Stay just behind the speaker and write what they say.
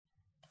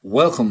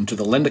Welcome to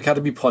the Lend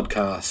Academy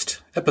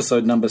podcast,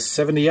 episode number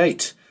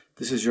 78.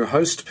 This is your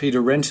host,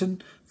 Peter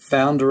Renton,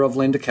 founder of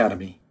Lend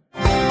Academy.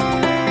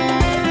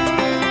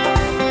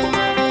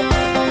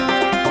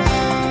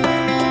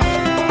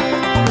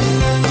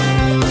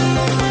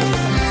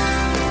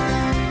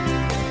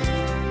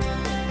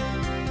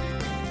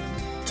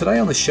 Today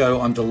on the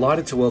show, I'm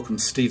delighted to welcome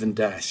Stephen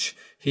Dash.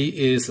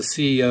 He is the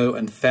CEO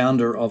and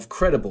founder of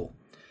Credible.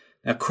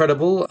 Now,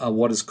 Credible are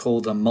what is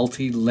called a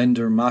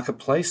multi-lender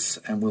marketplace,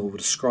 and we'll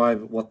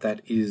describe what that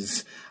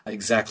is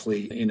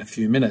exactly in a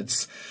few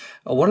minutes.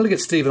 I wanted to get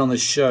Stephen on the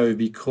show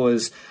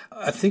because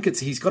I think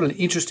he's got an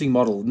interesting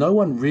model. No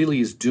one really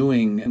is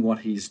doing what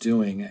he's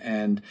doing,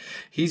 and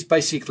he's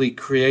basically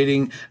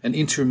creating an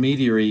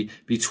intermediary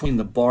between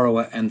the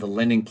borrower and the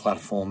lending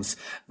platforms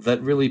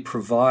that really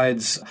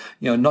provides,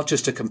 not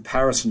just a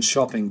comparison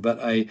shopping, but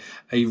a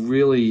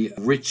really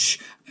rich,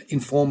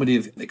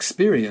 informative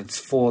experience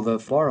for the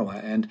borrower.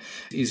 And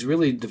he's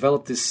really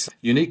developed this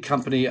unique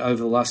company over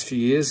the last few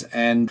years,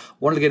 and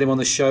wanted to get him on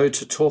the show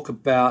to talk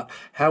about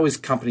how his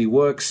company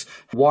works,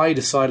 why he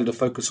decided to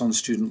focus on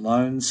student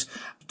loans,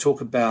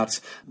 talk about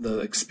the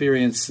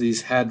experience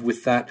he's had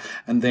with that,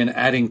 and then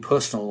adding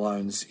personal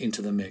loans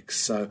into the mix.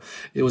 So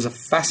it was a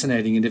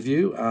fascinating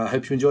interview. I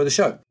hope you enjoy the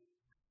show.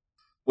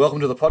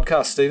 Welcome to the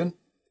podcast, Stephen.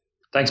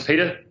 Thanks,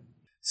 Peter.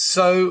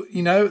 So,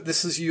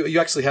 this is you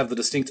actually have the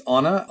distinct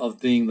honor of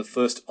being the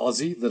first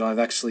Aussie that I've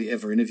actually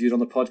ever interviewed on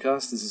the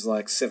podcast. This is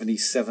like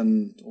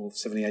 77 or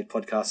 78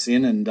 podcasts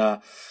in, and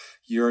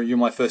you're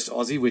my first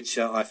Aussie, which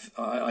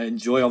I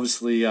enjoy,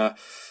 obviously,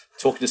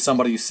 talking to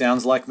somebody who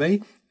sounds like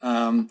me.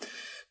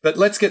 But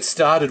let's get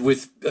started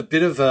with a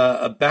bit of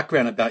a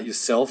background about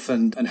yourself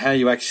and how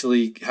you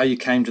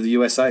came to the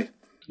USA.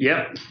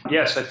 Yeah.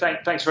 So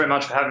thanks very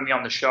much for having me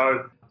on the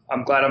show.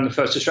 I'm glad I'm the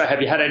first Australian.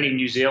 Have you had any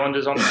New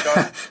Zealanders on the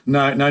show?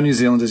 No New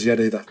Zealanders yet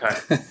either.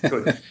 Okay,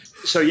 good.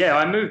 So,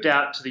 I moved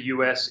out to the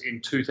US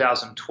in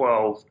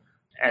 2012,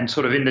 and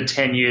sort of in the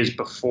 10 years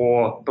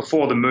before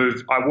the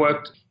move, I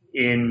worked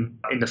in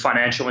the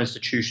financial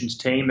institutions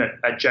team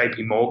at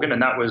JP Morgan,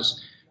 and that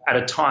was at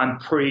a time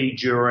pre,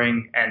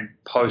 during, and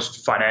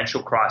post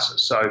financial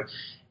crisis. So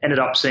ended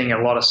up seeing a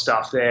lot of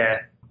stuff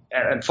there.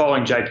 And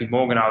following JP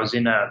Morgan, I was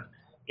in a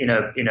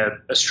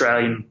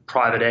Australian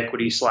private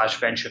equity /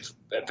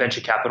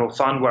 venture capital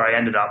fund where I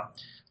ended up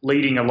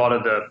leading a lot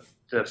of the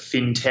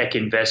fintech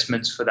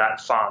investments for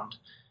that fund.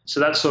 So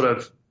that's sort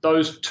of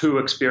those two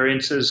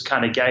experiences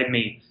kind of gave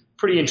me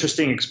pretty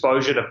interesting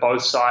exposure to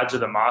both sides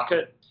of the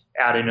market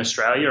out in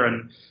Australia.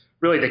 And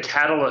really the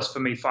catalyst for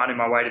me finding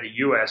my way to the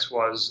US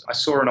was I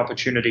saw an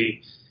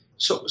opportunity,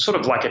 sort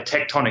of like a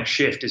tectonic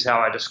shift is how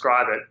I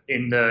describe it,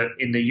 in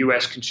the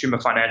US consumer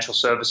financial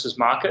services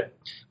market,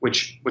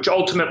 which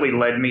ultimately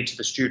led me to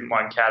the student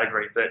loan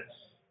category. But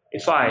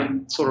if I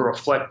sort of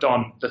reflect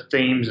on the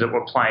themes that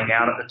were playing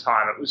out at the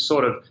time, it was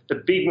sort of the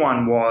big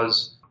one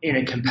was, in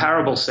a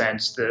comparable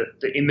sense, the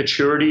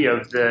immaturity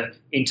of the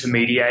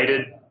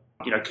intermediated,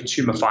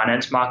 consumer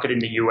finance market in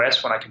the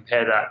US when I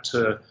compare that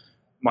to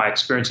my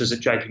experiences at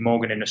JP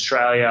Morgan in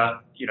Australia,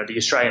 the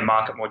Australian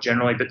market more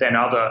generally, but then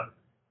other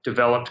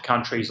developed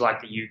countries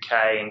like the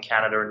UK and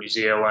Canada and New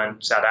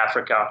Zealand, South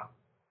Africa,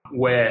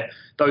 where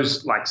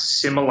those like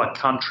similar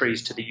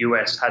countries to the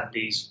US had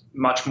these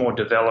much more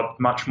developed,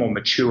 much more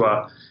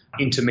mature,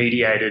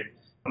 intermediated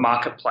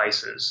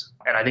marketplaces.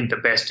 And I think the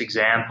best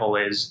example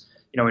is,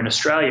 in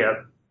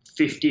Australia,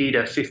 50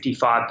 to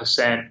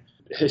 55%,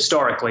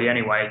 historically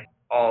anyway,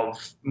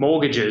 of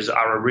mortgages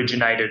are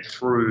originated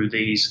through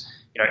these,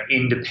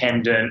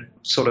 independent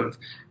sort of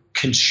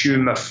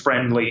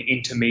consumer-friendly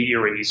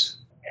intermediaries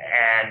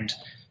and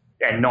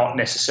not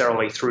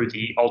necessarily through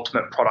the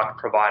ultimate product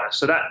provider.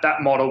 So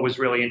that model was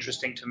really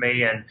interesting to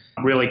me and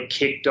really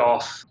kicked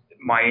off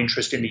my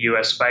interest in the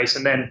US space.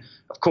 And then,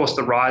 of course,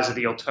 the rise of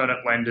the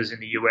alternate lenders in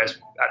the US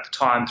at the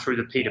time through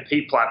the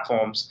P2P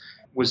platforms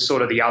was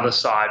sort of the other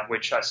side,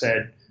 which I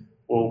said,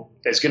 well,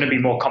 there's going to be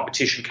more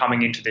competition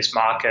coming into this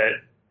market.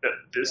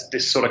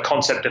 This sort of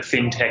concept of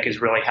fintech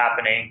is really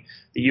happening.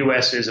 The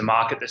US is a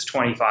market that's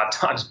 25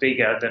 times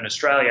bigger than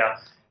Australia.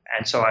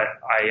 And so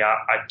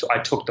I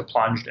took the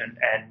plunge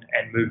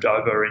and moved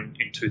over in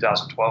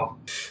 2012.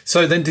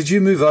 So then did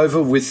you move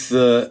over with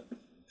the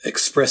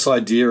express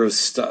idea of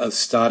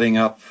starting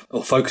up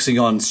or focusing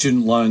on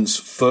student loans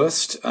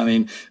first? I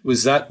mean,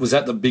 was that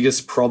the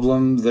biggest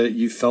problem that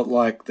you felt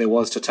like there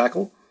was to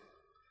tackle?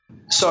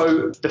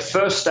 So the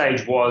first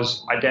stage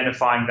was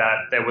identifying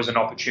that there was an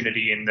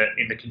opportunity in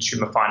the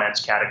consumer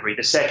finance category.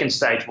 The second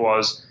stage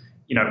was,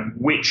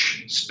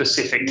 which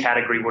specific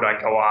category would I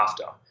go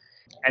after?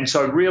 And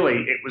so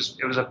really it was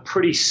a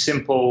pretty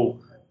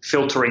simple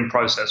filtering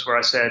process where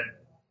I said,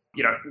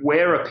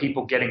 where are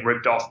people getting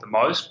ripped off the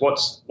most?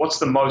 What's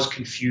the most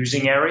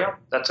confusing area?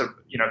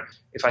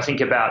 If I think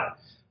about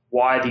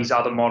why these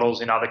other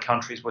models in other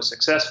countries were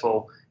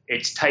successful,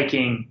 it's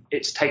taking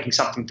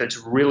something that's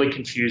really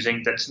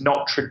confusing, that's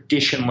not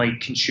traditionally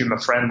consumer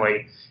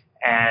friendly,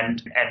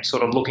 and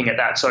sort of looking at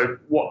that. So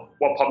what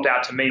popped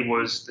out to me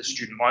was the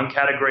student loan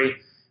category.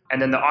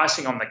 And then the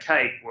icing on the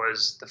cake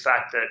was the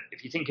fact that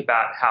if you think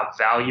about how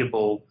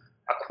valuable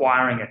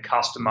acquiring a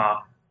customer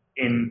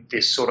in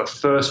this sort of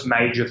first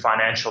major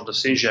financial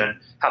decision,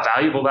 how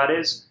valuable that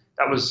is,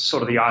 that was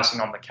sort of the icing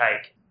on the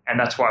cake. And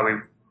that's why we,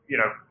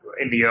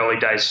 in the early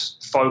days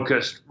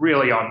focused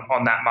really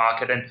on that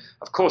market. And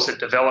of course, it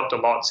developed a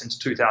lot since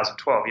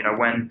 2012.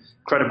 When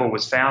Credible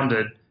was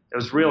founded, there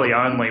was really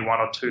only one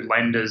or two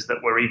lenders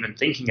that were even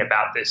thinking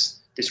about this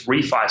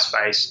refi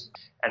space.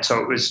 And so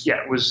it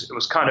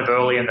was kind of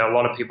early, and there were a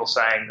lot of people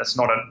saying that's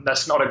not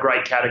a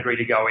great category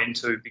to go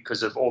into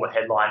because of all the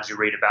headlines you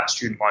read about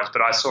student loans.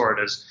 But I saw it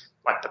as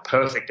like the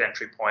perfect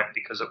entry point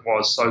because it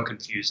was so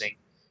confusing,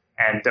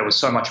 and there was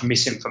so much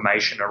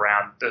misinformation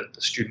around the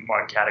student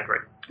loan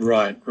category.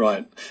 Right.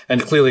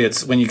 And clearly,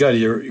 it's when you go to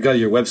your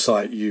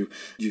website, you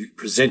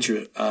present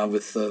your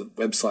with the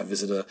website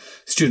visitor.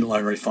 Student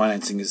loan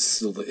refinancing is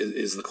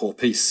the core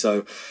piece.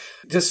 So,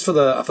 just for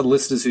the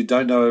listeners who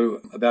don't know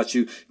about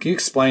you, can you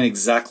explain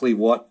exactly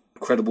what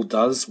Credible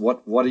does?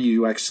 What are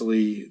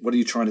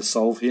you trying to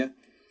solve here?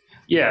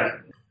 Yeah.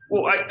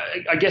 Well,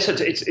 I guess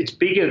it's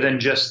bigger than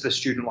just the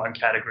student loan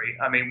category.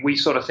 I mean, we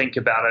sort of think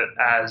about it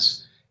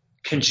as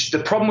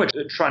the problem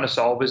we're trying to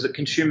solve is that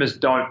consumers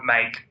don't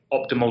make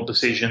optimal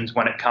decisions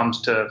when it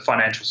comes to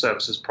financial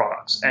services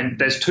products. And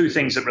there's two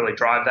things that really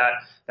drive that.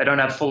 They don't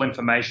have full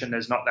information.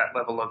 There's not that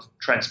level of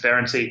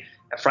transparency.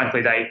 And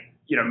frankly,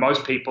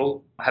 most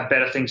people have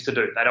better things to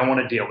do. They don't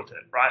want to deal with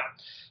it, right?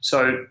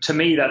 So to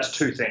me, that's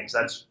two things.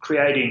 That's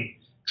creating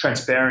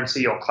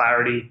transparency or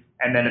clarity,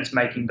 and then it's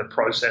making the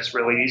process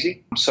really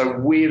easy. So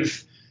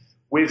we've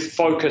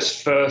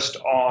focused first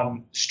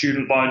on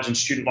student loans and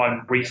student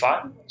loan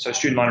refi, so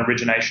student loan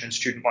origination and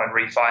student loan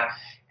refi,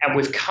 and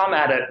we've come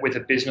at it with a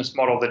business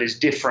model that is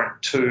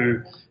different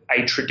to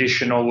a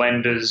traditional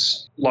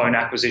lender's loan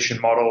acquisition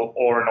model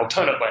or an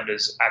alternate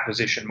lender's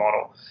acquisition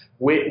model.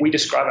 We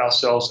describe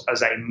ourselves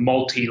as a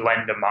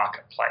multi-lender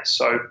marketplace.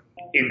 So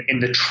in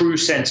the true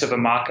sense of a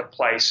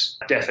marketplace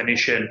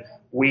definition,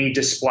 we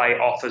display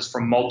offers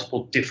from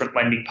multiple different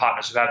lending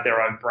partners who have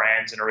their own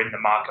brands and are in the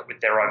market with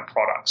their own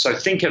products. So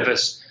think of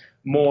us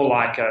more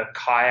like a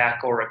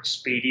Kayak or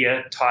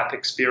Expedia type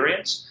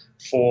experience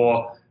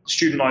for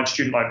student loan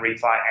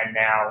refi, and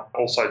now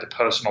also the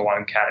personal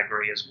loan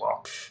category as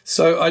well.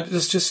 So I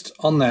just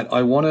on that,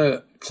 I want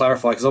to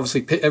clarify, because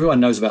obviously everyone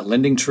knows about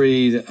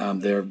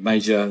LendingTree.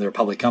 They're a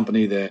public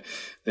company.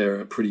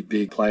 They're a pretty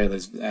big player.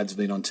 There's ads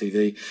been on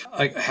TV.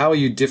 How are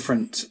you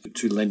different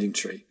to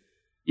LendingTree?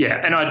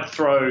 Yeah, and I'd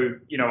throw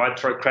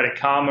Credit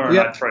Karma, and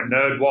I'd throw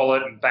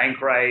NerdWallet and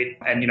Bankrate,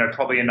 and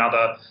probably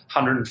another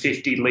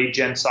 150 lead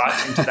gen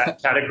sites into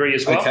that category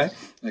as well.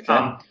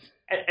 Okay.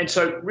 And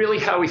so really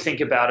how we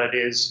think about it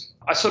is,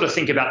 I sort of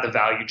think about the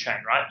value chain,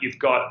 right? You've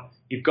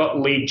got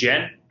lead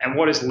gen, and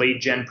what is lead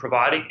gen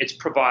providing? It's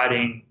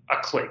providing a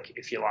click,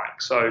 if you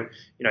like. So,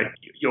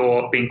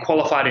 you're being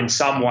qualified in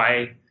some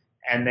way,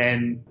 and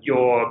then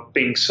you're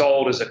being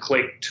sold as a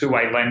click to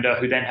a lender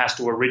who then has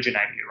to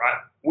originate you, right?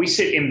 We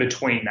sit in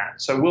between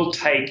that. So we'll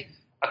take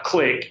a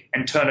click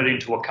and turn it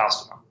into a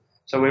customer.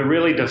 So we're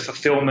really the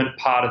fulfillment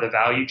part of the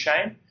value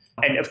chain.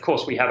 And of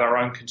course, we have our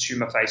own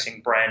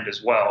consumer-facing brand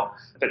as well.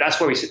 But that's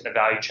where we sit in the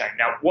value chain.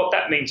 Now, what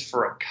that means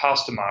for a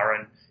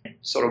customer, and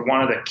sort of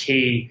one of the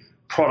key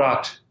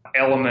product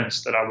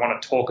elements that I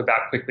want to talk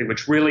about quickly,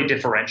 which really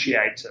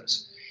differentiates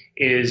us,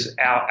 is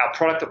our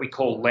product that we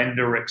call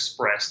Lender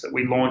Express that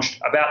we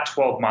launched about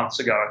 12 months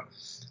ago.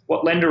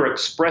 What Lender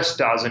Express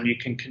does, and you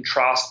can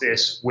contrast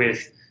this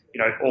with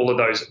all of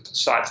those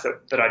sites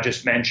that I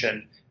just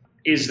mentioned,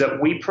 is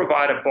that we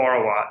provide a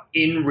borrower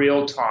in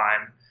real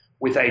time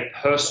with a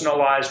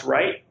personalized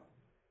rate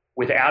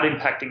without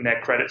impacting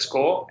their credit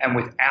score and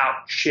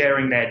without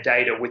sharing their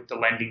data with the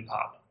lending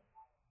partner.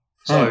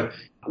 So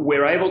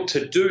we're able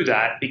to do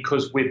that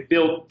because we've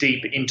built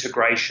deep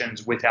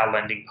integrations with our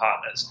lending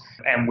partners.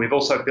 And we've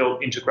also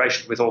built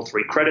integrations with all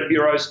three credit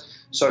bureaus.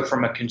 So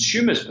from a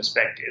consumer's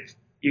perspective,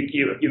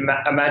 you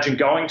imagine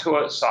going to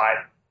a site,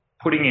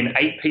 putting in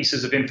 8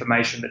 pieces of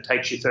information that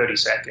takes you 30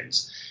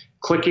 seconds,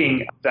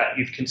 clicking that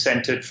you've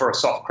consented for a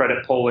soft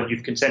credit pull and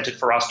you've consented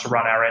for us to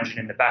run our engine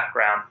in the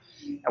background.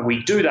 And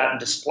we do that and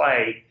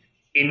display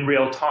in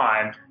real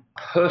time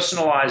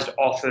personalized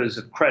offers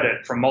of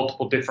credit from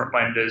multiple different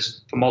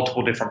lenders for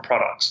multiple different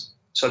products.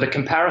 So the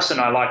comparison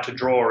I like to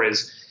draw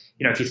is,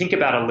 if you think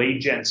about a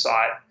lead gen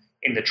site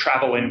in the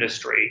travel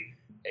industry,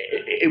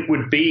 it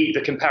would be, the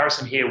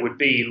comparison here would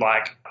be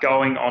like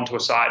going onto a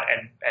site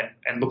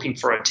and looking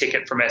for a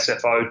ticket from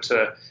SFO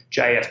to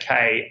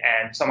JFK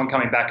and someone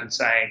coming back and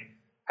saying,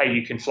 hey,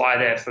 you can fly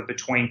there for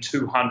between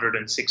 $200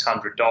 and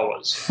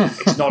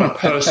 $600. It's not a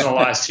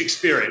personalized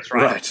experience,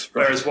 right? Right.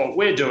 Whereas what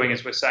we're doing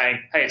is we're saying,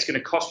 hey, it's going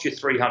to cost you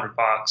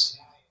 $300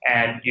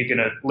 and you're going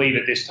to leave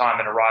at this time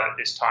and arrive at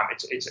this time.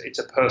 It's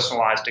a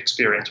personalized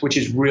experience, which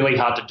is really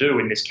hard to do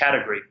in this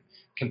category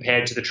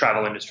compared to the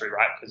travel industry,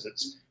 right? Because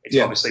it's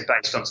obviously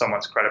based on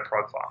someone's credit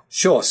profile.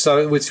 Sure.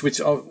 So, which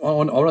I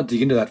want to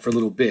dig into that for a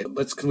little bit.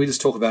 Can we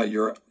just talk about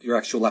your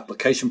actual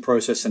application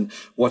process and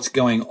what's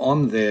going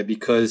on there?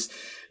 Because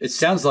it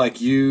sounds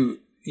like you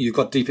you've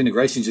got deep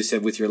integrations, you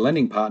said, with your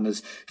lending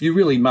partners, you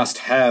really must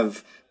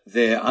have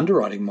their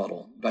underwriting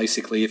model.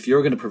 Basically, if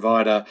you're going to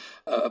provide a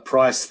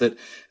price that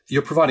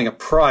you're providing a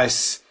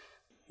price,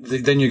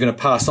 then you're going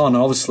to pass on.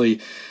 And obviously,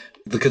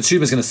 the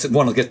consumer's going to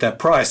want to get that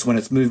price when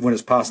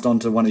it's passed on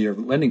to one of your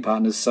lending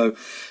partners. So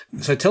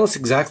tell us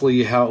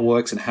exactly how it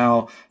works and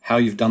how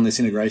you've done this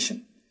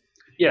integration.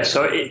 Yeah,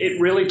 so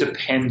it really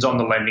depends on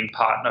the lending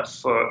partner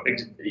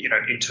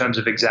in terms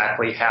of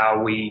exactly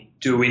how we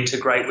do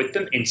integrate with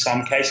them. In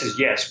some cases,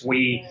 yes,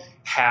 we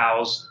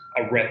house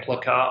a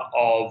replica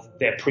of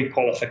their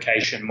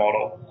pre-qualification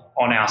model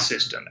on our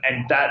system.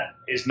 And that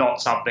is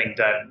not something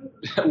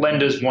that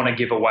lenders want to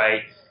give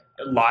away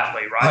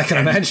lightly, right? I can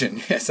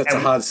imagine. Yes, that's a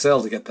hard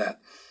sell to get that.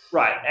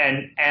 Right.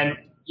 And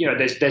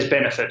there's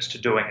benefits to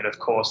doing it, of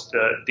course.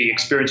 The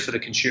experience for the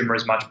consumer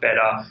is much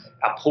better.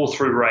 Our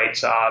pull-through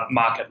rates are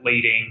market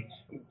leading.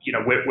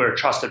 We're a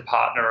trusted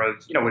partner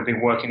of, we've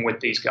been working with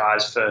these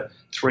guys for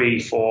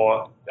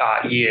 3-4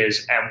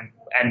 years,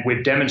 and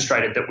we've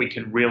demonstrated that we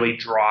can really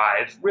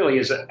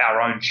as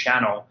our own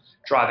channel,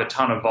 drive a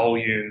ton of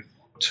volume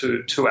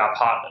to our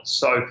partners.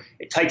 So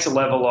it takes a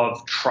level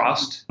of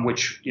trust,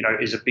 which,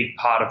 is a big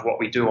part of what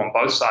we do on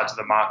both sides of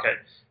the market,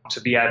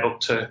 to be able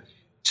to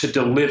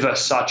deliver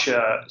such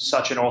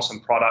an awesome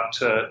product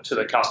to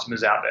the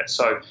customers out there.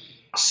 So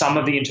some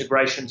of the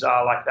integrations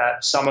are like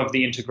that. Some of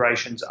the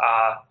integrations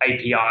are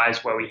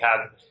APIs where we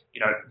have,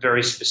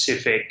 very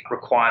specific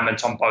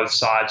requirements on both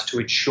sides to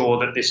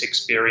ensure that this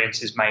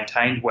experience is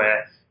maintained,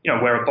 where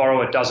a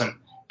borrower doesn't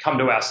come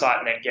to our site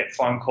and then get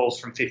phone calls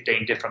from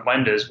 15 different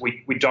lenders.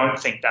 We don't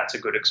think that's a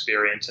good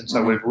experience. And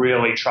so we've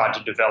really tried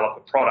to develop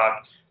a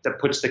product that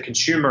puts the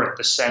consumer at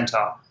the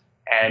center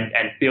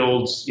and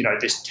builds,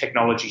 this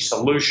technology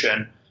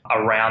solution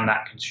around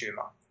that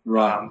consumer.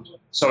 Right.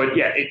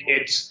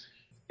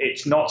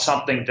 It's not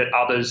something that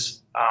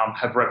others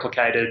have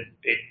replicated.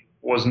 It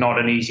was not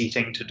an easy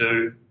thing to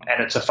do,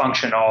 and it's a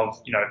function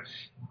of,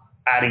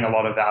 adding a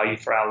lot of value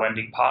for our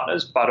lending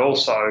partners, but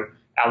also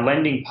our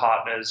lending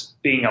partners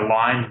being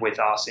aligned with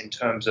us in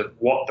terms of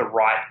what the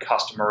right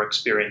customer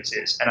experience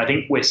is. And I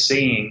think we're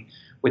seeing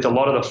with a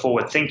lot of the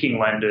forward-thinking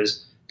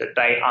lenders that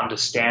they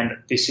understand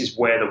that this is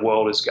where the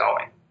world is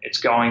going. It's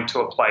going to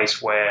a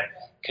place where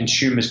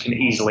consumers can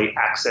easily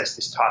access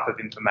this type of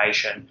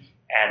information.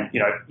 And,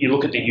 you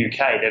look at the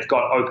UK, they've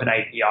got open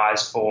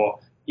APIs for,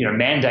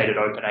 mandated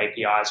open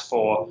APIs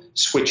for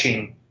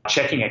switching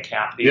checking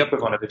account, the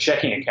equivalent of a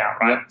checking account,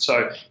 right? Yep.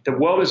 So the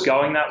world is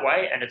going that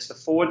way, and it's the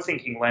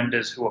forward-thinking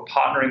lenders who are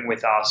partnering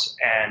with us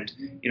and,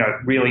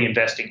 really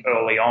investing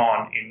early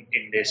on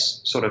in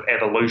this sort of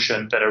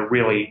evolution that are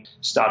really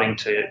starting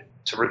to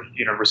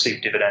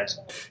receive dividends.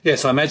 Yeah,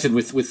 so I imagine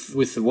with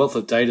the wealth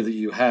of data that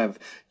you have,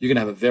 you're going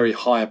to have a very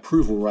high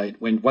approval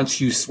rate once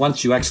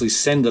you actually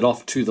send it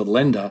off to the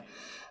lender.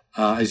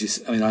 I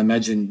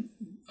imagine,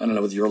 I don't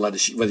know whether you're allowed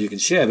to whether you can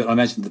share, but I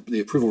imagine the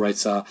approval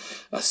rates are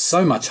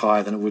so much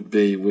higher than it would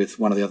be with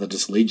one of the other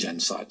just lead gen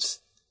sites.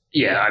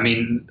 Yeah,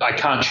 I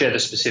can't share the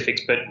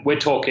specifics, but we're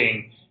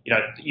talking,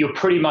 you're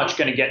pretty much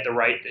going to get the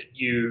rate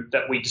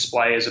that we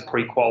display as a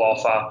pre-qual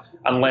offer,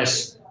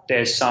 unless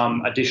there's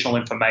some additional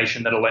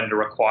information that a lender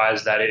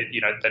requires that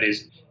that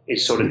is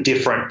sort of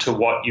different to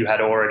what you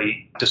had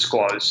already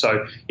disclosed.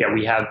 So yeah,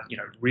 we have,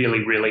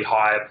 really, really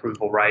high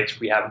approval rates.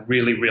 We have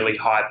really, really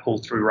high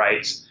pull-through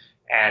rates.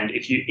 And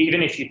if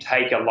you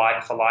take a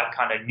like-for-like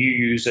kind of new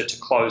user to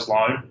closed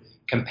loan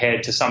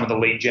compared to some of the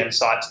lead gen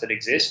sites that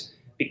exist,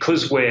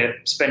 because we're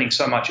spending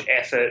so much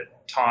effort,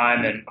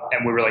 time, and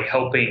we're really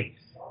helping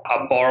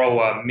a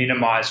borrower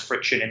minimize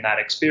friction in that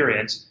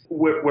experience,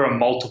 we're a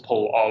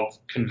multiple of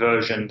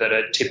conversion that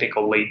a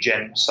typical lead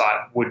gen site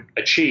would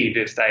achieve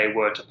if they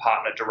were to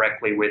partner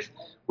directly with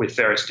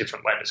various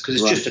different lenders,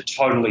 because it's just a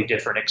totally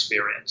different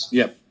experience.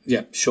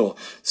 Yeah, sure.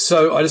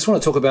 So I just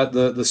want to talk about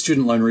the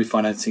student loan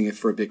refinancing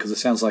for a bit, because it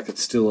sounds like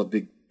it's still a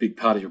big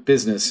part of your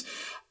business.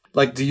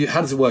 Like,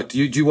 how does it work? Do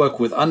you work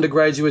with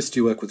undergraduates? Do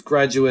you work with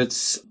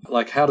graduates?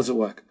 Like, how does it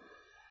work?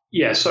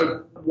 Yeah,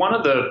 so one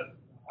of the,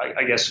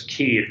 I guess,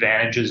 key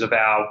advantages of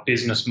our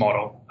business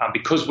model,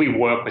 because we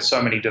work with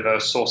so many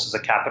diverse sources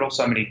of capital,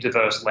 so many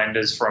diverse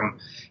lenders, from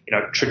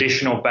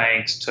traditional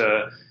banks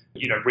to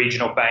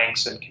regional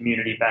banks and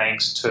community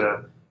banks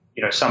to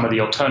some of the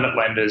alternate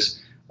lenders.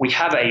 We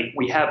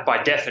have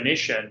by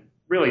definition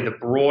really the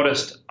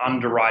broadest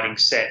underwriting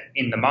set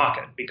in the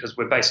market, because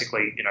we're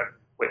basically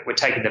we're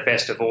taking the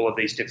best of all of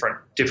these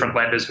different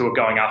lenders who are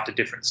going after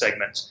different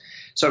segments.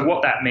 So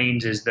what that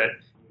means is that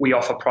we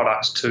offer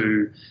products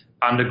to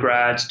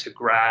undergrads, to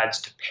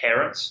grads, to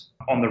parents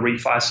on the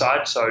refi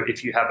side. So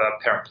if you have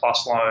a Parent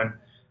Plus loan,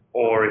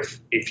 or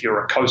if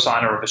you're a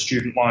co-signer of a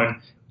student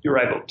loan, you're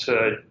able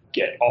to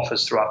get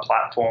offers through our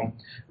platform.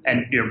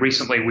 And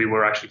recently we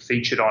were actually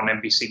featured on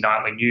NBC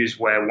Nightly News,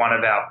 where one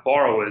of our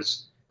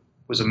borrowers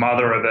was a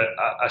mother of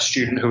a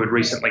student who had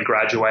recently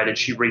graduated.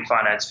 She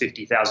refinanced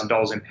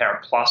 $50,000 in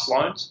Parent Plus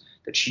loans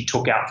that she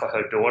took out for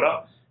her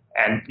daughter,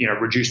 and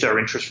reduced her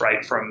interest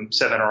rate from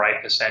 7 or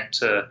 8%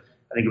 to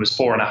I think it was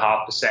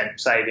 4.5%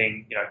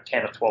 saving,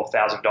 $10,000 or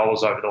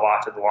 $12,000 over the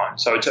life of the loan.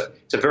 So it's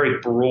a very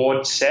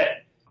broad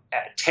set.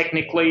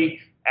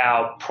 Technically,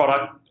 our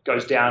product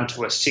goes down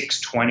to a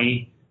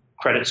 620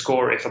 credit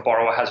score if a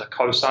borrower has a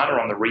cosigner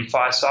on the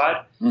refi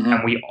side,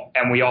 and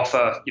we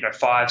offer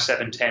 5,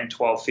 7, 10,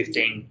 12,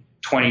 15,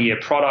 20-year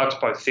products,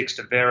 both fixed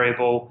and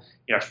variable.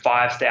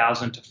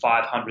 $5,000 to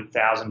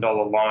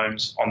 $500,000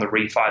 loans on the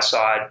refi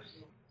side.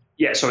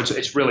 Yeah, so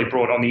it's really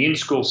broad. On the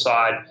in-school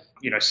side,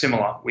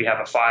 similar. We have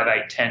a 5,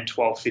 8, 10,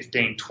 12,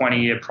 15,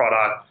 20-year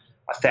product,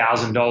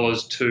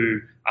 $1,000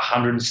 to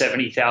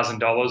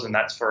 $170,000, and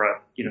that's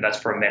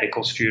for a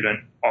medical student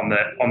on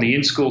the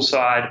in-school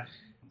side.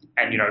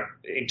 And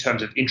in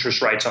terms of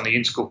interest rates on the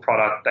in-school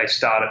product, they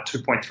start at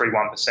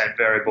 2.31%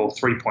 variable,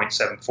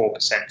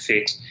 3.74%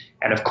 fixed,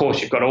 and of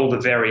course you've got all the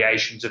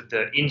variations of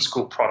the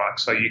in-school product.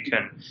 So you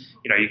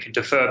can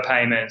defer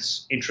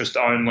payments, interest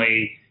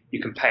only. You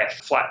can pay a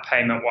flat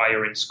payment while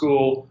you're in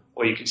school,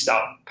 or you can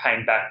start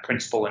paying back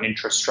principal and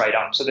interest straight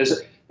up. So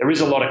there is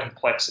a lot of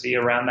complexity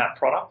around that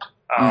product,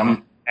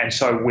 and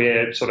so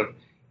we're sort of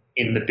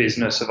in the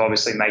business of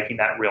obviously making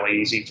that really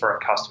easy for a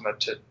customer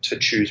to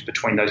choose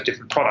between those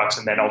different products,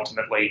 and then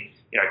ultimately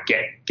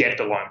get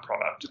the loan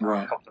product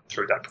and help them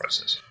through that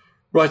process.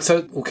 Right.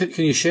 So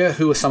can you share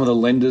who are some of the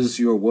lenders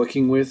you're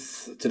working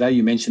with today?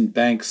 You mentioned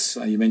banks.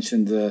 You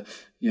mentioned the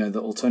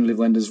alternative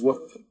lenders.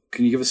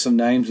 Can you give us some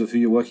names of who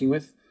you're working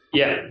with?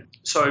 Yeah.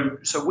 So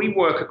we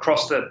work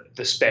across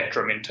the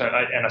spectrum and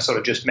I sort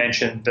of just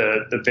mentioned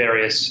the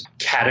various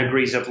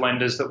categories of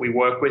lenders that we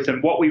work with.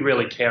 And what we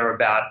really care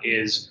about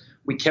is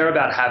we care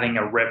about having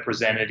a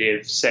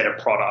representative set of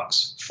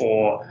products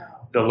for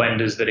the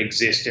lenders that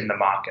exist in the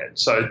market.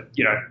 So,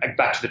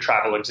 back to the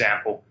travel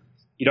example,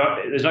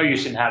 there's no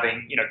use in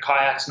having,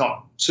 kayak's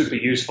not super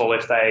useful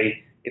if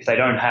they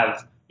don't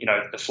have,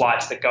 the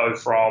flights that go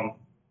from,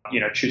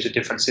 choose a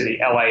different city,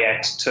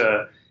 LAX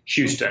to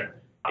Houston.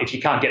 If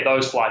you can't get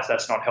those flights,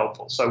 that's not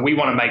helpful. So we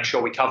want to make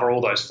sure we cover all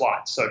those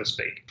flights, so to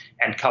speak,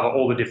 and cover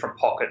all the different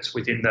pockets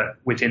within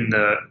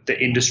the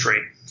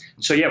industry.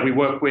 So yeah, we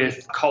work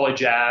with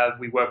College Ave,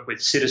 we work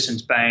with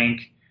Citizens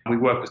Bank, we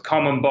work with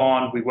Common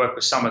Bond, we work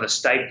with some of the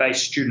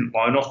state-based student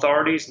loan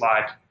authorities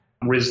like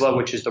RISLA,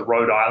 which is the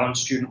Rhode Island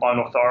Student Loan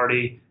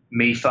Authority,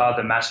 MEFA,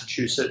 the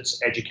Massachusetts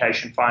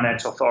Education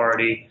Finance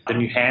Authority, the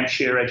New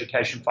Hampshire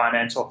Education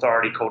Finance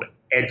Authority called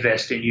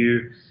EdVest.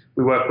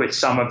 We work with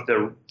some of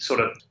the sort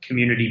of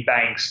community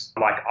banks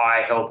like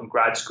iHelp and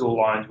Grad School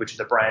Loans, which are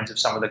the brands of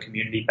some of the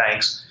community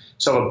banks.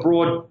 So a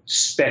broad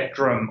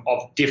spectrum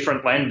of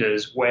different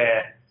lenders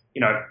where,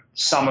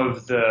 some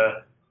of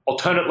the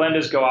alternate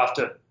lenders go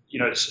after,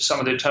 some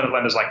of the alternate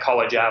lenders like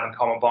College Ave and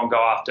Common Bond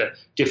go after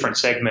different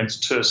segments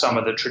to some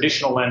of the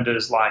traditional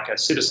lenders like a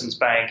Citizens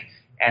Bank.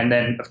 And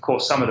then, of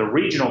course, some of the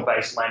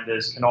regional-based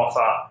lenders can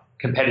offer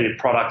competitive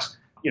products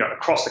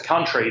across the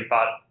country,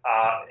 but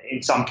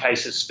in some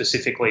cases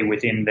specifically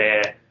within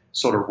their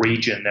sort of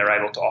region, they're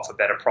able to offer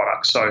better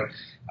products. So,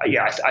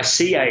 I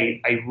see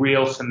a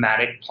real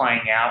thematic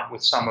playing out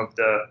with some of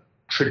the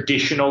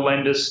traditional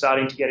lenders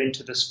starting to get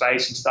into the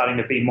space and starting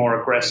to be more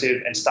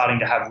aggressive and starting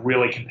to have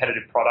really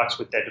competitive products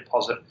with their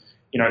deposit.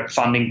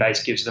 Funding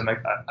base gives them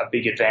a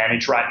big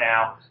advantage right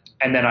now.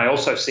 And then I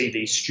also see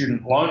these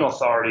student loan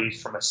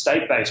authorities from a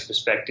state-based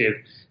perspective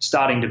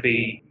starting to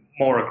be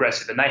more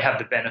aggressive, and they have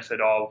the benefit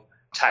of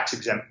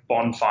tax-exempt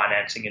bond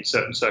financing in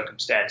certain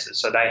circumstances.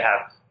 So they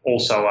have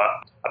also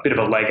a bit of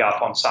a leg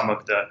up on some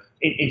of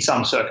in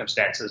some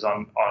circumstances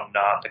on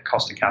the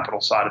cost of capital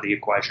side of the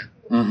equation.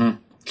 Mm-hmm.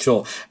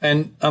 Sure.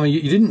 And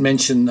you didn't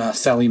mention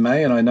Sallie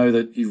Mae, and I know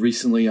that you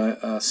recently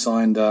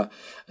signed a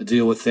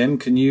deal with them.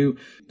 Can you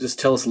just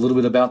tell us a little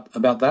bit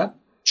about that?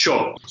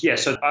 Sure. Yeah,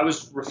 so I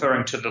was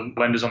referring to the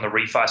lenders on the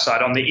refi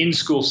side. On the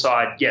in-school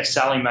side, yes,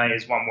 Sallie Mae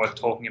is one worth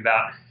talking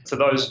about. For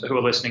those who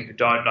are listening who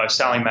don't know,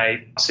 Sallie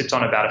Mae sits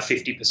on about a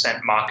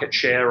 50% market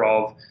share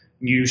of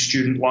new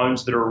student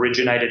loans that are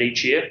originated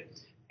each year.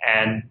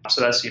 And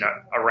so that's,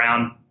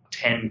 around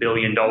 $10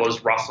 billion,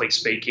 roughly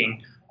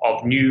speaking,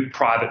 of new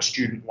private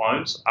student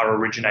loans are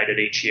originated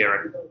each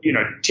year.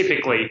 And,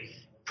 typically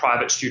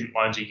private student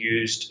loans are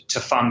used to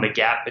fund the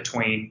gap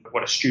between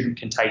what a student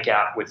can take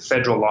out with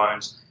federal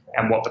loans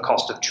and what the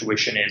cost of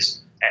tuition is.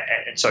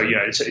 And so,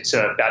 it's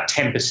about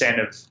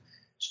 10% of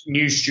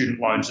new student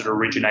loans that are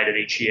originated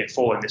each year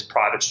fall in this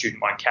private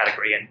student loan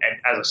category. And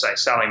as I say,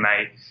 Sallie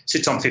Mae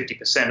sits on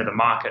 50% of the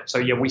market. So,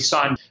 yeah, we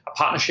signed a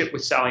partnership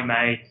with Sallie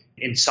Mae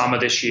in summer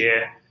this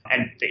year.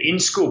 And the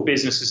in-school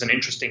business is an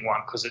interesting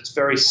one because it's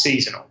very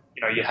seasonal.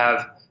 You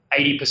have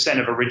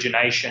 80% of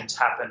originations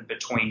happen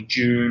between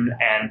June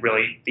and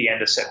really the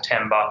end of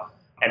September.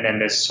 And then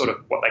there's sort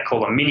of what they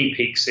call a mini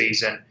peak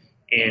season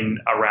in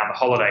around the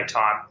holiday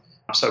time.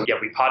 So, yeah,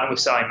 we partner with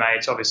Sallie Mae.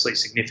 It's obviously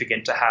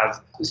significant to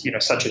have,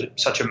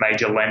 such a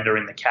major lender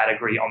in the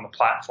category on the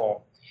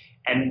platform.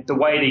 And the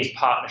way these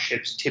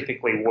partnerships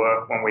typically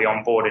work when we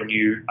onboard a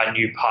new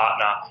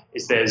partner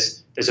is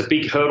there's a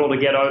big hurdle to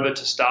get over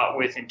to start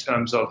with in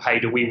terms of, hey,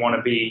 do we want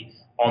to be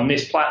on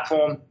this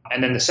platform?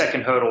 And then the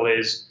second hurdle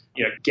is,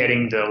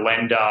 getting the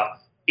lender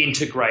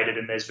integrated,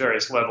 and there's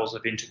various levels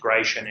of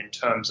integration in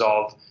terms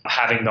of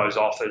having those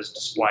offers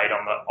displayed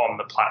on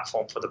the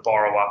platform for the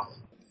borrower.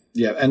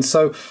 Yeah, and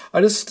so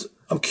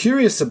I'm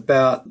curious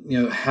about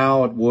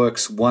how it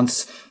works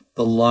once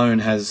the loan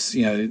has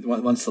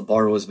once the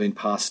borrower has been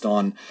passed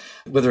on,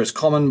 whether it's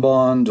Common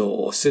Bond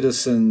or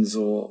Citizens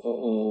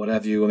or what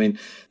have you. I mean,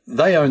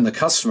 they own the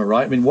customer,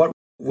 right? I mean, where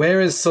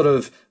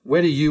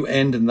do you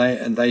end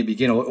and they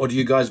begin, or do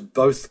you guys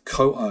both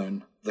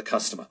co-own the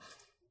customer?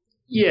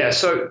 Yeah,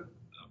 so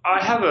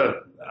I have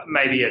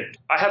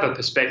a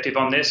perspective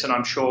on this, and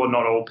I'm sure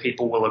not all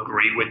people will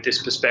agree with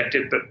this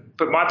perspective,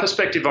 but my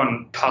perspective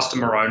on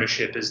customer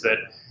ownership is that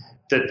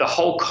the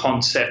whole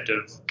concept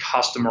of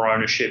customer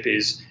ownership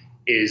is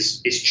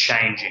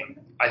changing.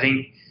 I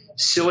think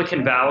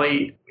Silicon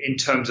Valley, in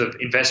terms of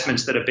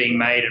investments that are being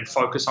made and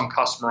focus on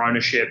customer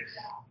ownership,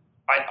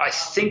 I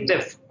think,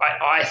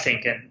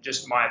 and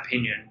just my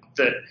opinion,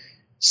 that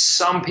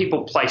some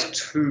people place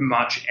too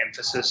much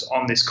emphasis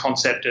on this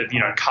concept of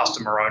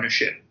customer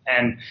ownership,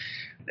 and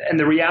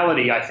the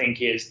reality, I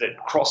think, is that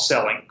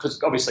cross-selling,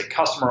 because obviously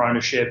customer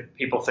ownership,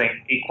 people think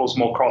equals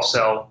more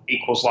cross-sell,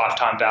 equals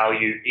lifetime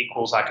value,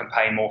 equals I can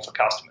pay more for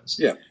customers.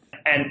 Yeah.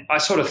 And I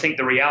sort of think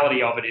the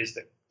reality of it is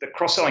that the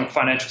cross-selling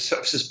financial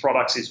services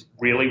products is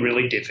really,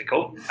 really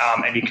difficult.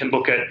 And you can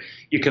look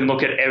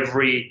at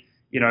every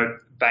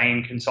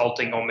Bain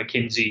Consulting or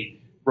McKinsey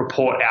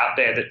report out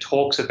there that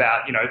talks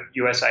about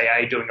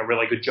USAA doing a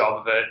really good job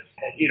of it.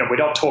 We're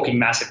not talking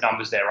massive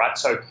numbers there, right?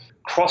 So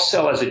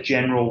cross-sell as a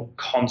general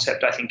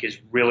concept, I think, is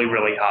really,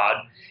 really hard.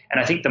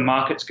 And I think the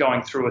market's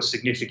going through a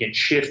significant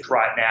shift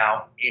right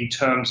now in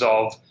terms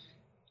of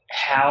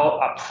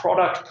how a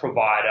product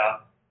provider,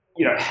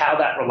 how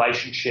that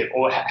relationship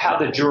or how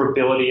the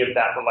durability of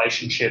that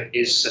relationship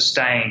is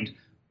sustained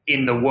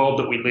in the world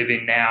that we live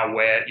in now,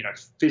 where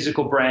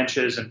physical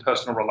branches and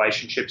personal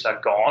relationships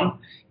are gone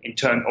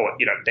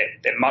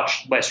they're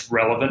much less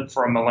relevant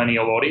for a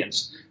millennial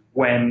audience,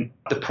 when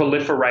the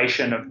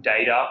proliferation of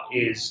data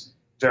is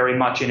very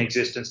much in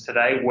existence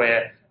today,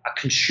 where a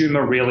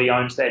consumer really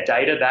owns their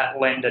data. That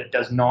lender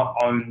does not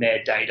own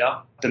their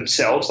data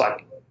themselves,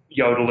 like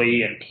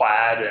Yodlee and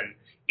Plaid and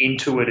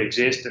Intuit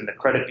exist and the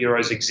credit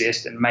bureaus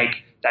exist and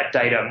make that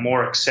data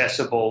more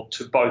accessible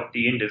to both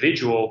the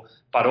individual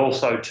but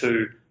also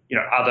to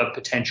other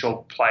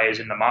potential players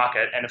in the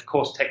market. And of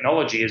course,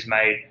 technology has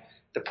made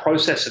the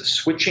process of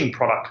switching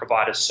product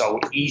providers so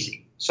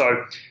easy.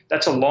 So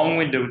that's a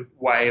long-winded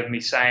way of me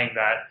saying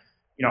that,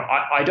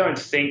 I don't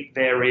think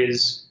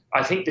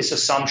I think this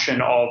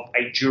assumption of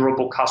a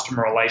durable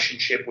customer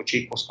relationship, which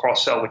equals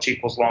cross-sell, which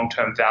equals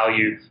long-term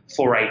value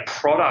for a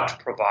product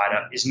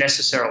provider, is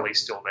necessarily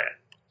still there.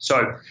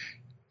 So,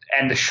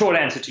 and the short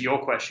answer to your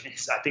question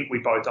is, I think we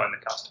both own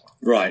the customer.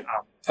 Right.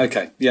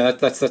 Okay. Yeah,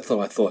 that's what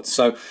I thought.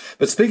 So,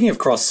 but speaking of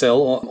cross-sell,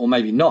 or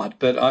maybe not,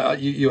 but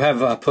you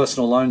have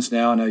personal loans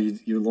now. I know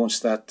you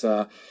launched that,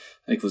 I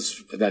think it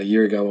was about a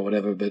year ago or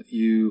whatever, but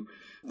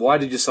why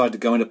did you decide to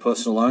go into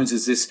personal loans?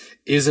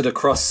 Is it a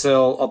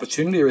cross-sell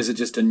opportunity, or is it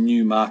just a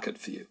new market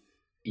for you?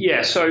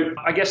 Yeah, so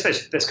I guess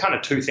there's kind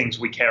of two things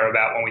we care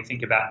about when we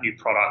think about new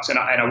products. And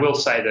I will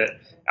say that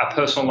our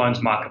personal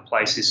loans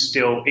marketplace is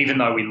still, even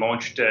though we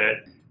launched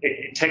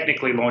it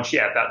technically launched,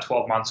 about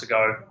 12 months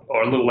ago,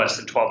 or a little less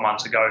than 12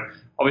 months ago.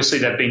 Obviously,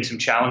 there have been some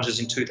challenges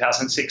in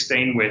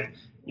 2016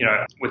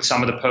 with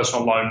some of the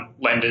personal loan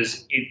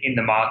lenders in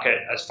the market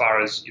as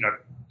far as,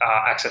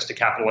 access to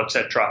capital,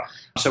 etc.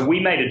 So we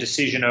made a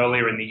decision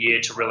earlier in the year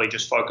to really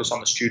just focus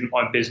on the student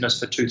loan business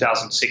for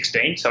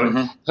 2016.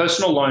 So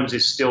personal loans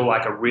is still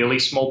like a really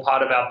small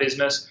part of our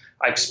business.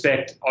 I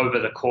expect over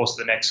the course of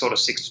the next sort of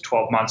 6 to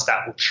 12 months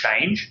that will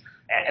change.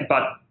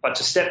 But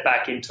to step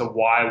back into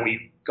why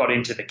we got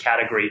into the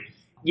category,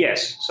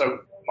 yes. So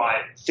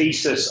my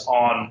thesis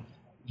on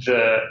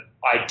the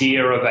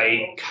idea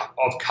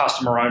of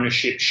customer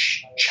ownership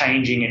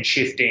changing and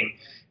shifting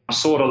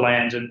sort of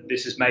lands, and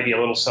this is maybe a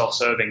little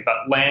self-serving,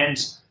 but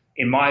lands,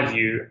 in my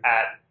view,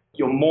 at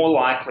you're more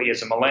likely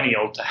as a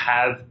millennial to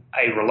have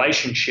a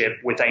relationship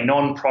with a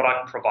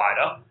non-product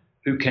provider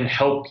who can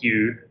help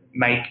you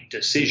make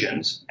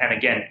decisions. And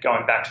again,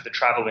 going back to the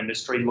travel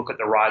industry, look at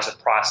the rise of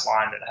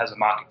Priceline that has a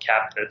market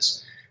cap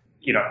that's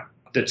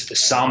the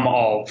sum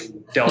of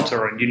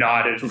Delta and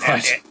United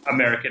right. and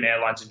American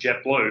Airlines and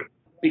JetBlue,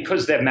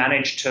 because they've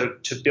managed to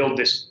build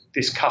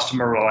this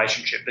customer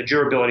relationship, the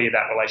durability of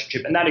that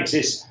relationship. And that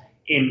exists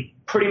in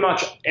pretty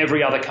much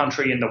every other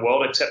country in the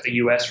world except the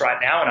US right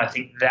now. And I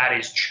think that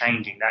is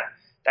changing.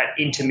 That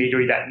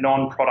intermediary, that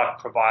non-product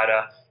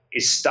provider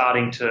is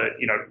starting to,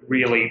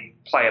 really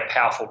play a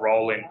powerful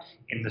role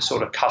in the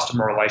sort of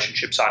customer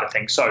relationship side of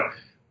things. So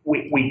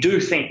we do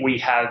think we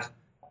have,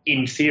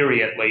 in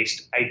theory at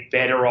least, a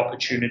better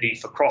opportunity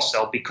for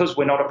cross-sell because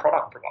we're not a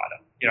product provider.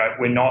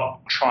 We're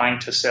not trying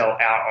to sell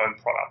our own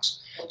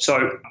products.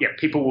 So, yeah,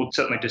 people will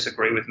certainly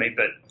disagree with me,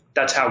 but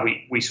that's how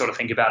we sort of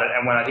think about it.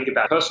 And when I think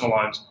about personal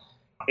loans,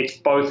 it's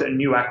both a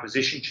new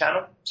acquisition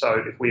channel.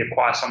 So if we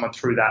acquire someone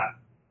through that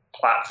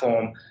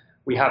platform,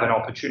 we have an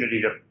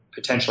opportunity to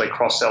potentially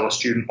cross-sell a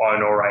student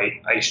loan or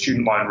a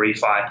student loan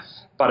refi.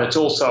 But it's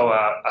also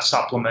a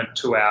supplement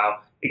to our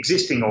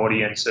existing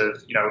audience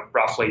of,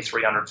 roughly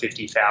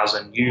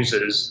 350,000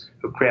 users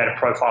who created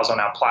profiles on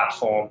our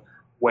platform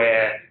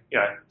where,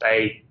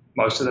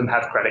 most of them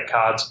have credit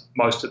cards.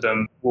 Most of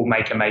them will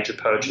make a major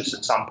purchase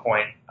at some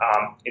point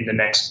in the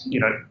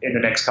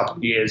next couple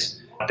of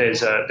years.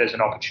 There's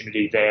an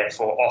opportunity there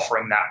for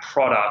offering that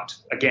product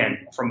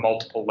again from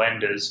multiple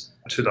lenders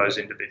to those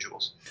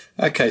individuals.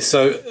 Okay,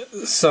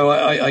 so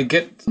I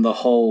get the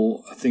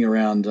whole thing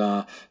around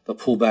the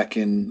pullback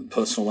in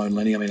personal loan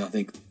lending. I mean, I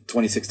think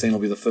 2016 will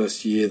be the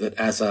first year that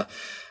as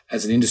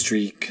an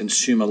industry,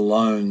 consumer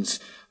loans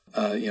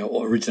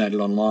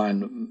originated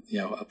online,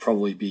 will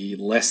probably be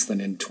less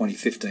than in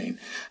 2015,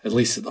 at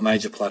least at the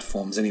major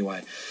platforms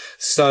anyway.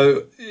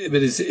 So,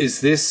 but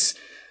is this,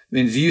 I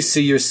mean, do you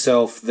see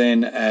yourself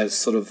then as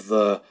sort of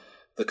the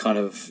kind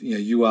of,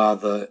 you are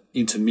the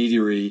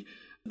intermediary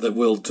that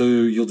you'll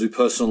do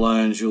personal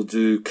loans, you'll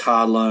do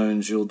car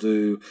loans, you'll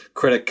do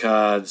credit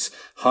cards,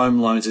 home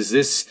loans.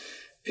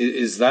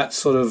 Is that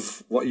sort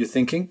of what you're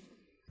thinking?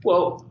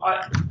 Well,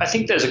 I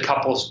think there's a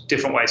couple of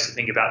different ways to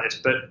think about this,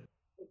 but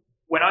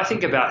when I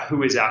think about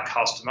who is our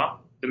customer,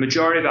 the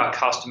majority of our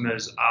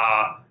customers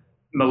are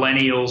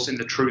millennials in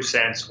the true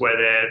sense, where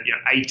they're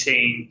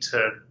 18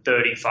 to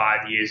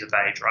 35 years of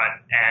age, right?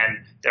 And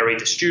they're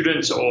either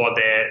students or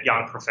they're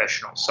young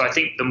professionals. So I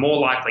think the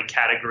more likely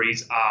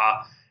categories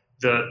are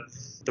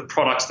the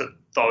products that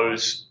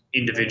those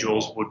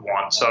individuals would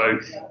want. So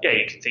yeah,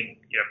 you can think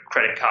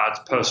credit cards,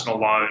 personal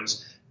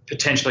loans,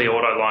 potentially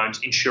auto loans,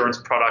 insurance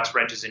products,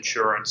 renters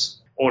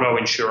insurance, auto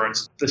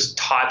insurance, the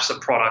types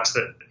of products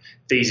that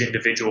these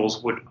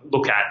individuals would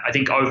look at. I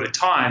think over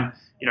time,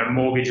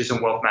 mortgages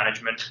and wealth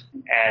management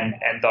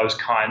and those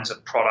kinds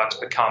of products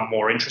become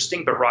more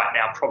interesting, but right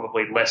now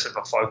probably less of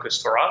a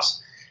focus for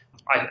us.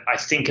 I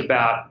think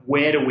about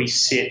where do we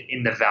sit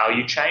in the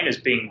value chain as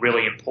being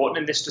really important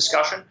in this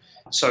discussion.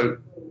 So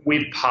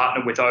we've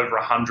partnered with over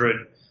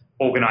 100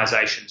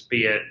 organizations,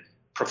 be it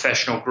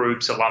professional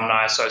groups,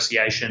 alumni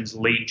associations,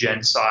 lead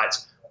gen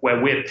sites,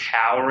 where we're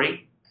powering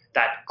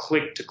that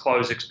click to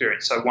close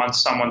experience. So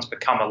once someone's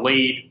become a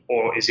lead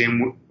or is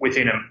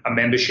within a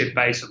membership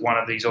base of one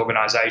of these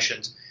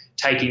organizations,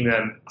 taking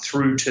them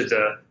through to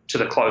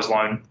the closed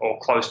loan or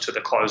close to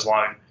the closed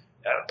loan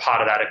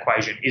part of that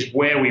equation is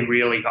where we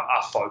really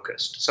are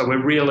focused. So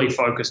we're really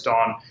focused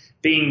on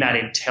being that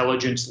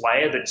intelligence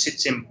layer that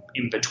sits in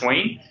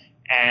between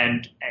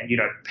and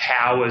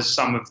powers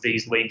some of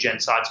these lead gen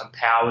sites and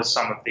powers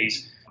some of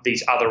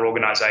these other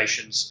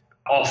organizations'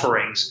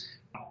 offerings.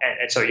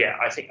 And so, yeah,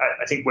 I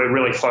think we're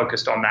really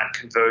focused on that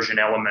conversion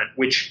element,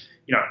 which,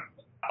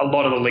 a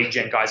lot of the lead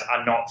gen guys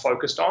are not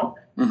focused on.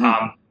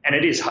 Mm-hmm. And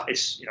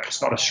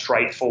it's not a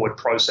straightforward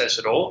process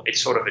at all.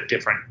 It's sort of a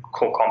different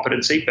core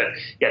competency. But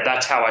yeah,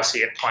 that's how I see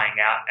it playing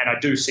out. And I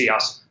do see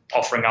us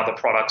offering other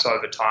products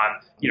over time,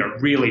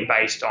 really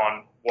based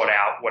on what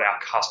our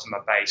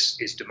customer base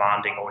is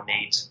demanding or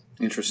needs.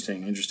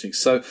 Interesting.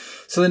 So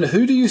then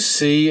who do you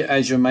see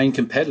as your main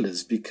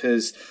competitors?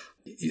 Because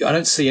I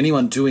don't see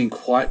anyone doing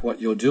quite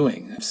what you're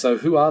doing. So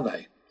who are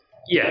they?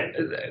 Yeah,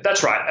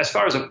 that's right. As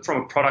far as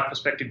from a product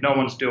perspective, no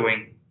one's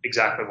doing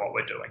exactly what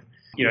we're doing.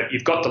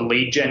 You've got the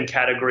lead gen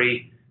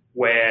category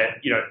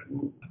where,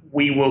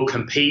 we will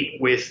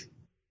compete with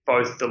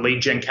both the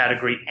lead gen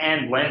category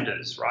and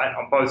lenders, right?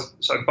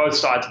 Both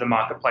sides of the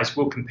marketplace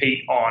will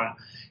compete on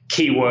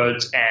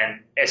keywords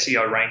and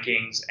SEO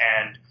rankings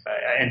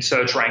and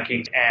search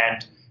rankings,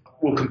 and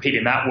we'll compete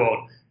in that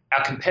world.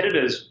 Our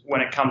competitors,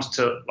 when it comes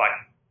to like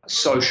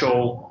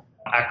social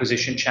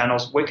acquisition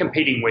channels, we're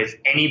competing with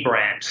any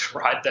brand,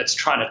 right, that's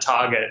trying to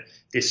target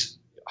this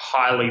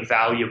highly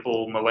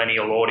valuable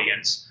millennial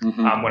audience.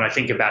 Mm-hmm. When I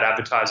think about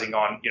advertising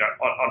on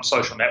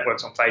social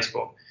networks, on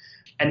Facebook.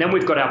 And then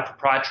we've got our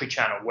proprietary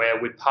channel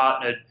where we've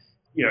partnered,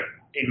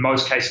 in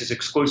most cases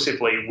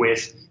exclusively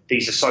with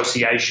these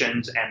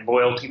associations and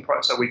loyalty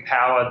pro. So we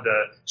power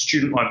the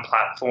student loan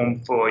platform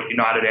for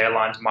United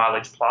Airlines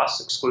Mileage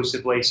Plus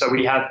exclusively. So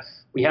we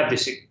have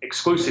this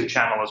exclusive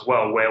channel as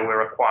well where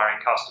we're acquiring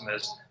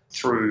customers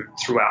through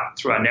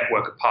our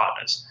network of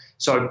partners.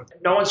 So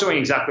no one's doing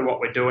exactly what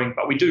we're doing,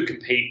 but we do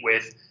compete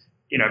with,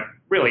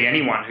 really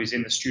anyone who's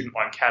in the student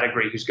loan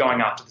category who's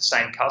going after the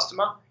same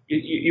customer.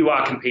 You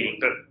are competing,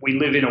 but we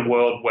live in a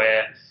world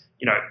where,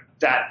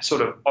 that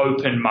sort of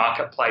open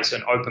marketplace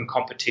and open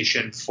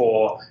competition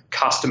for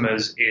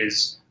customers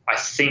is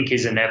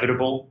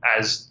inevitable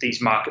as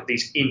these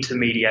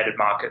intermediated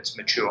markets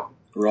mature.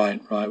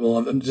 Right.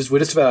 Well, we're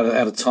just about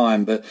out of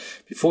time, but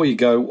before you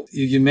go,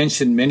 you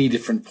mentioned many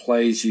different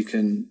plays you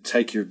can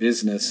take your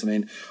business. I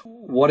mean,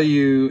 as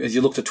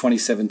you look to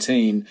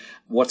 2017,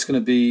 what's going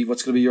to be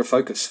your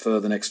focus for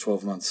the next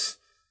 12 months?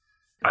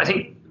 I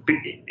think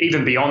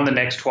even beyond the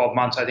next 12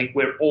 months, I think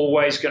we're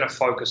always going to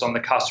focus on the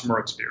customer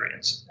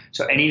experience.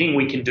 So anything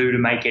we can do to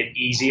make it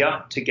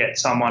easier to get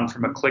someone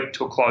from a click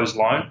to a closed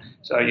loan.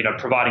 So,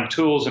 providing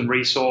tools and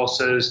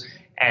resources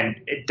and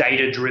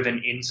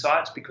data-driven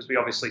insights, because we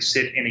obviously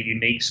sit in a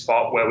unique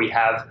spot where we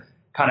have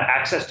kind of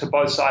access to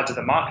both sides of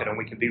the market, and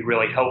we can be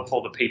really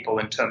helpful to people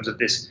in terms of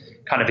this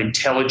kind of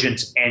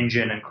intelligence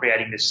engine and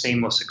creating this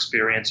seamless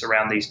experience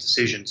around these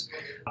decisions.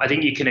 I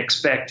think you can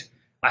expect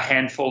a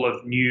handful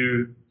of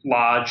new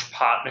large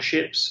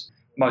partnerships,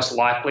 most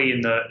likely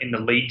in the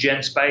lead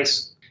gen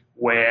space,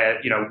 where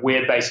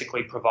we're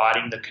basically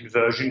providing the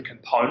conversion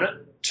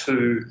component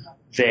to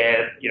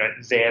their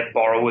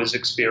borrower's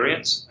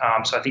experience.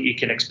 So I think you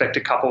can expect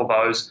a couple of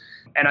those,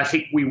 and I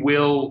think we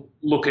will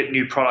look at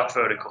new product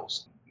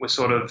verticals.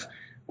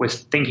 We're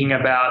thinking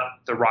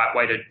about the right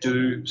way to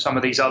do some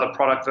of these other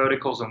product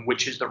verticals and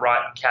which is the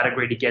right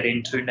category to get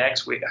into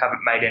next. We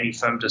haven't made any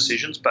firm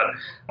decisions, but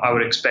I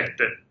would expect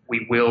that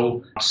we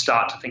will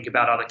start to think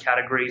about other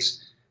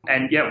categories.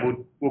 And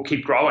we'll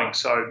keep growing.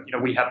 So,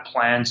 we have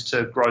plans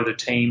to grow the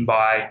team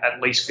by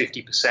at least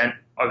 50%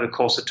 over the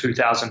course of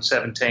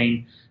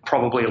 2017,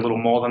 probably a little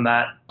more than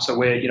that. So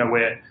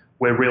we're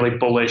really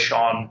bullish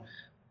on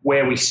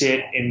where we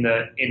sit in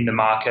the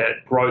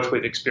market, growth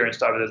we've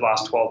experienced over the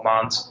last 12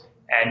 months,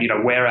 and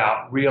where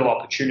our real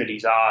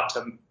opportunities are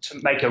to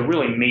make a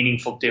really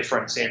meaningful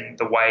difference in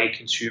the way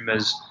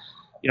consumers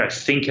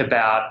think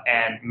about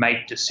and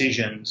make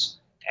decisions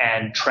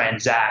and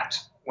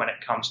transact when it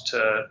comes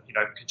to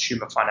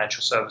consumer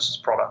financial services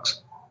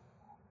products.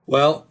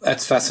 Well,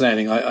 that's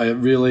fascinating. I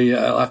really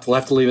I'll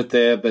have to leave it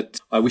there, but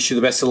I wish you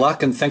the best of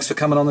luck, and thanks for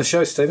coming on the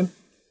show, Stephen.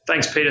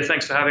 Thanks, Peter.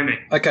 Thanks for having me.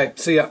 Okay,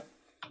 see ya.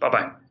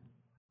 Bye-bye.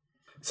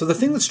 So the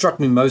thing that struck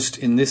me most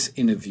in this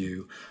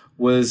interview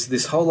was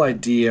this whole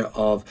idea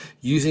of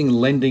using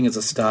lending as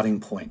a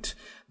starting point.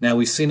 Now,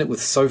 we've seen it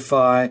with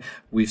SoFi,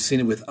 we've seen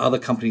it with other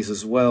companies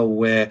as well,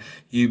 where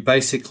you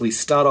basically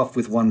start off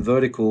with one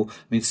vertical. I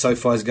mean,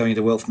 SoFi is going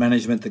into wealth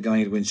management, they're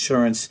going into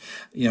insurance.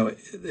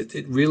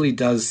 It really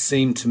does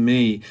seem to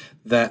me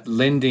that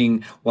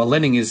lending, while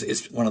lending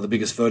is one of the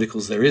biggest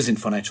verticals there is in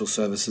financial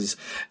services,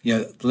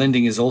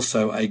 lending is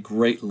also a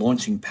great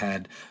launching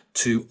pad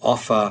to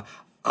offer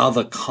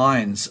other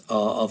kinds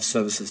of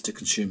services to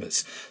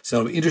consumers. So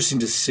it'll be interesting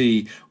to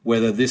see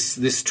whether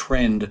this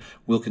trend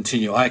will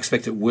continue. I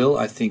expect it will.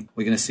 I think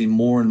we're going to see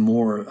more and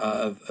more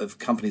of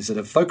companies that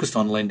have focused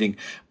on lending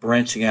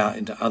branching out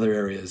into other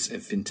areas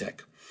of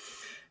fintech.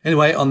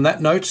 Anyway, on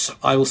that note,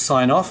 I will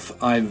sign off.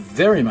 I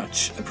very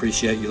much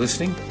appreciate you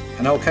listening,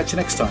 and I will catch you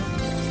next time.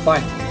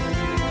 Bye.